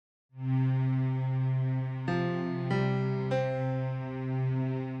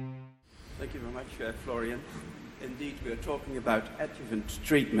very much, Florian. Indeed, we are talking about adjuvant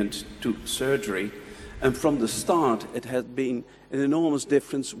treatment to surgery. And from the start, it has been an enormous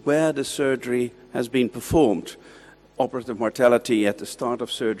difference where the surgery has been performed. Operative mortality at the start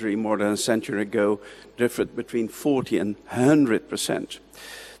of surgery more than a century ago differed between 40 and 100%.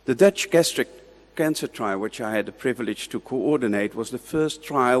 The Dutch Gastric Cancer Trial, which I had the privilege to coordinate, was the first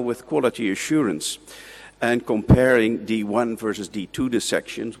trial with quality assurance and comparing D1 versus D2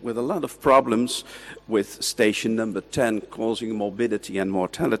 dissections with a lot of problems with station number 10 causing morbidity and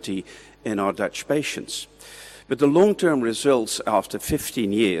mortality in our Dutch patients. But the long-term results after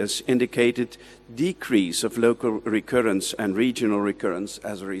 15 years indicated decrease of local recurrence and regional recurrence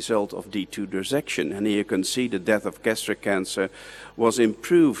as a result of D2 dissection. And here you can see the death of gastric cancer was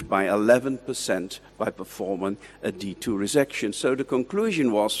improved by 11% by performing a D2 resection. So the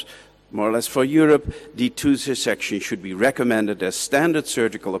conclusion was, more or less for Europe, D2 dissection should be recommended as standard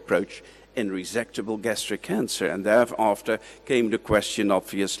surgical approach in resectable gastric cancer. And thereafter came the question,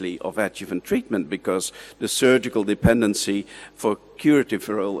 obviously, of adjuvant treatment, because the surgical dependency for curative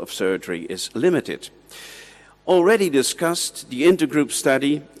role of surgery is limited. Already discussed the Intergroup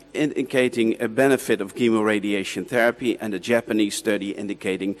study indicating a benefit of chemoradiation therapy and a Japanese study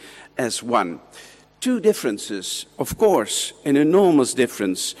indicating S1. Two differences, of course, an enormous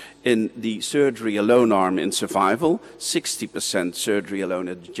difference in the surgery alone arm in survival, 60% surgery alone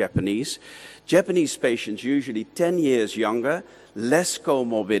in the Japanese. Japanese patients usually 10 years younger, less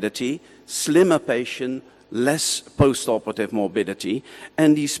comorbidity, slimmer patient, less post-operative morbidity,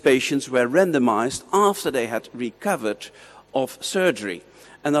 and these patients were randomized after they had recovered of surgery.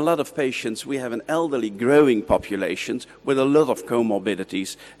 And a lot of patients, we have an elderly growing population with a lot of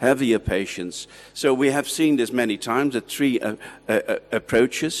comorbidities, heavier patients. So we have seen this many times, the three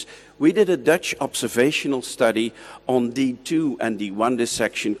approaches. We did a Dutch observational study on D2 and D1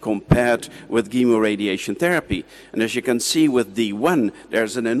 dissection compared with chemoradiation therapy. And as you can see with D1,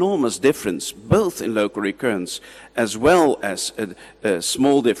 there's an enormous difference, both in local recurrence as well as a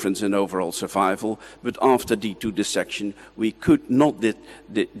small difference in overall survival. But after D2 dissection, we could not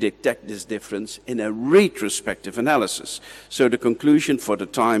detect this difference in a retrospective analysis. So the conclusion for the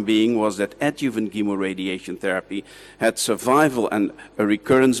time being was that adjuvant chemoradiation therapy had survival and a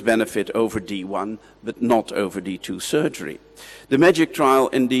recurrence benefit over D1, but not over D2 surgery. The MAGIC trial,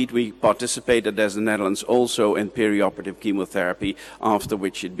 indeed, we participated as the Netherlands also in perioperative chemotherapy, after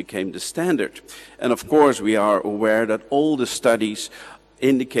which it became the standard. And of course, we are aware that all the studies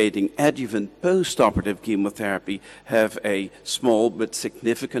indicating adjuvant post-operative chemotherapy have a small but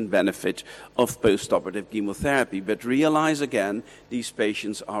significant benefit of post-operative chemotherapy. But realize again, these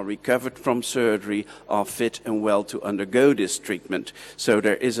patients are recovered from surgery, are fit and well to undergo this treatment. So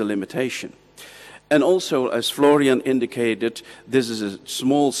there is a limitation. And also, as Florian indicated, this is a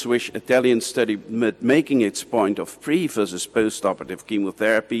small Swiss-Italian study making its point of pre versus post-operative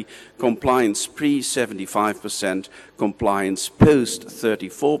chemotherapy, compliance pre 75%, compliance post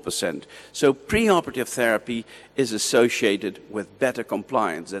 34%. So pre-operative therapy is associated with better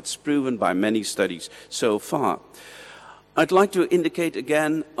compliance. That's proven by many studies so far. I'd like to indicate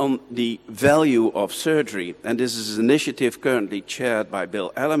again on the value of surgery, and this is an initiative currently chaired by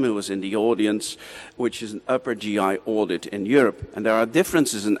Bill Allen, who was in the audience, which is an upper GI audit in Europe. And there are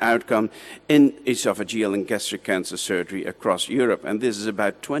differences in outcome in esophageal and gastric cancer surgery across Europe, and this is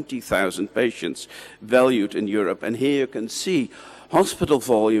about 20,000 patients valued in Europe. And here you can see hospital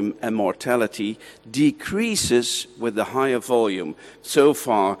volume and mortality decreases with the higher volume. So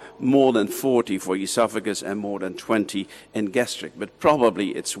far, more than 40 for esophagus and more than 20 in gastric, but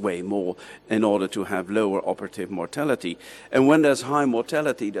probably it's way more in order to have lower operative mortality. And when there's high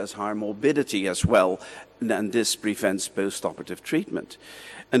mortality, there's high morbidity as well, and this prevents post-operative treatment.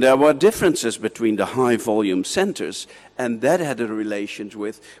 And there were differences between the high-volume centers, and that had a relation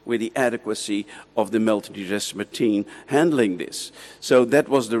with the adequacy of the multidisciplinary team handling this. So that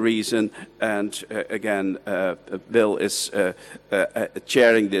was the reason, and again, Bill is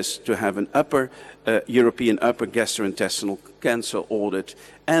chairing this to have an European upper gastrointestinal cancer audit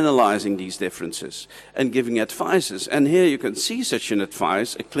analyzing these differences and giving advices. And here you can see such an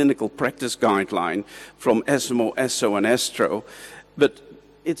advice, a clinical practice guideline from ESMO, ESSO, and ESTRO, but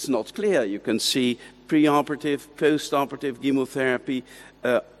it's not clear. You can see pre-operative, post-operative chemotherapy,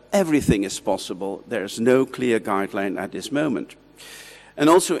 everything is possible. There's no clear guideline at this moment. And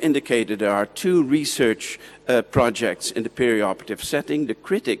also indicated there are two research projects in the perioperative setting, the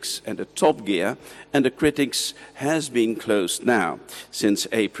Critics and the Top Gear, and the Critics has been closed now since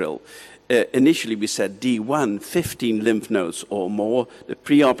April. Initially we said D1, 15 lymph nodes or more, the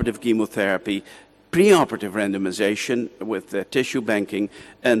preoperative chemotherapy preoperative randomization with tissue banking,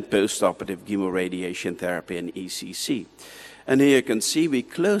 and postoperative chemoradiation therapy and ECC. And here you can see we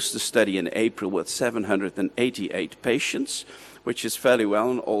closed the study in April with 788 patients, which is fairly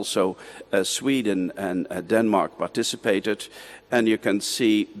well, and also Sweden and Denmark participated. And you can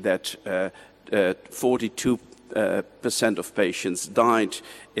see that 42% of patients died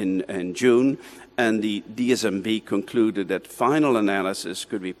in June, and the DSMB concluded that final analysis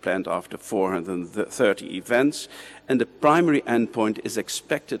could be planned after 430 events, and the primary endpoint is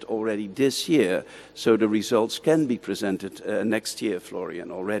expected already this year, so the results can be presented next year,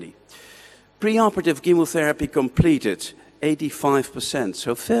 Florian, already. Preoperative chemotherapy completed, 85%,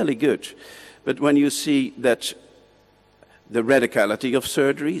 so fairly good. But when you see that the radicality of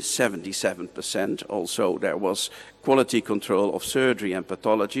surgery, 77%, also there was quality control of surgery and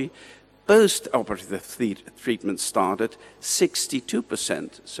pathology. Post-operative treatment started,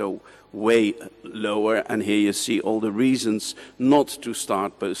 62%, so way lower. And here you see all the reasons not to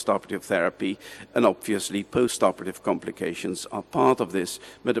start post-operative therapy. And obviously, post-operative complications are part of this,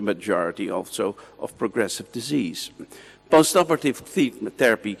 but a majority also of progressive disease. Post-operative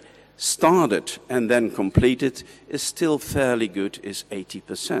therapy started and then completed is still fairly good, is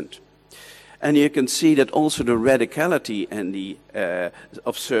 80%. And you can see that also the radicality and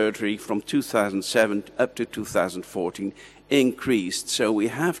of surgery from 2007 up to 2014 increased. So we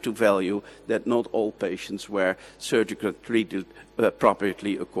have to value that not all patients were surgically treated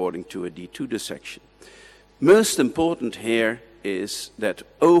appropriately according to a D2 dissection. Most important here is that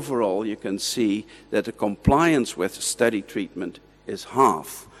overall you can see that the compliance with study treatment is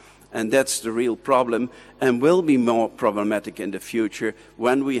half. And that's the real problem, and will be more problematic in the future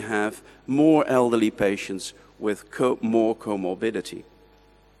when we have more elderly patients with more comorbidity.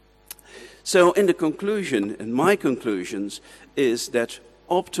 So in the conclusion, and my conclusions, is that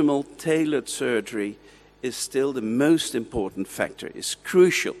optimal tailored surgery is still the most important factor, is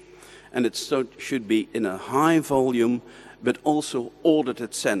crucial. And it should be in a high volume, but also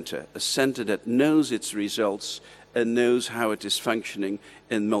audited center, a center that knows its results and knows how it is functioning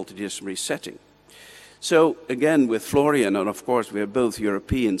in multidisciplinary setting. So again, with Florian, and of course we are both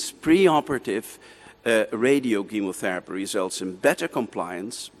Europeans, preoperative radiochemotherapy results in better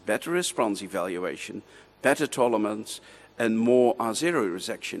compliance, better response evaluation, better tolerance, and more R0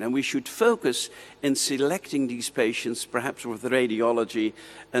 resection. And we should focus in selecting these patients, perhaps with radiology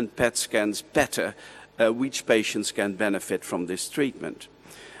and PET scans better, which patients can benefit from this treatment.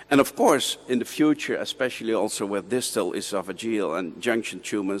 And of course, in the future, especially also with distal esophageal and junction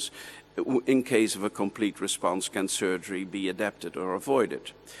tumors, in case of a complete response, can surgery be adapted or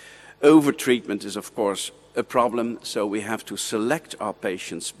avoided? Overtreatment is, of course, a problem, so we have to select our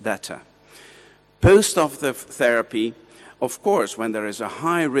patients better. Post-operative therapy, of course, when there is a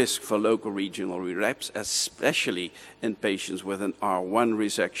high risk for local regional relapse, especially in patients with an R1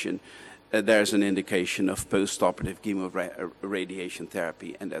 resection, there's an indication of post-operative chemoradiation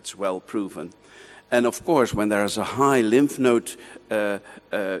therapy, and that's well proven. And of course, when there is a high lymph node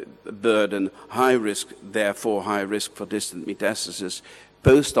burden, high risk, therefore high risk for distant metastasis,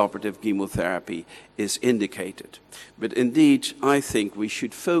 post-operative chemotherapy is indicated. But indeed, I think we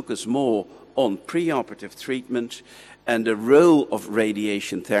should focus more on preoperative treatment and the role of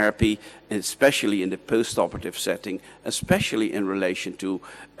radiation therapy, especially in the post-operative setting, especially in relation to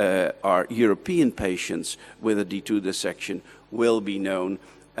our European patients with a D2 dissection, will be known,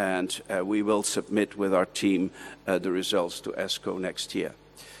 and we will submit with our team the results to ESCO next year.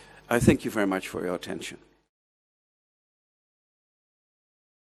 I thank you very much for your attention.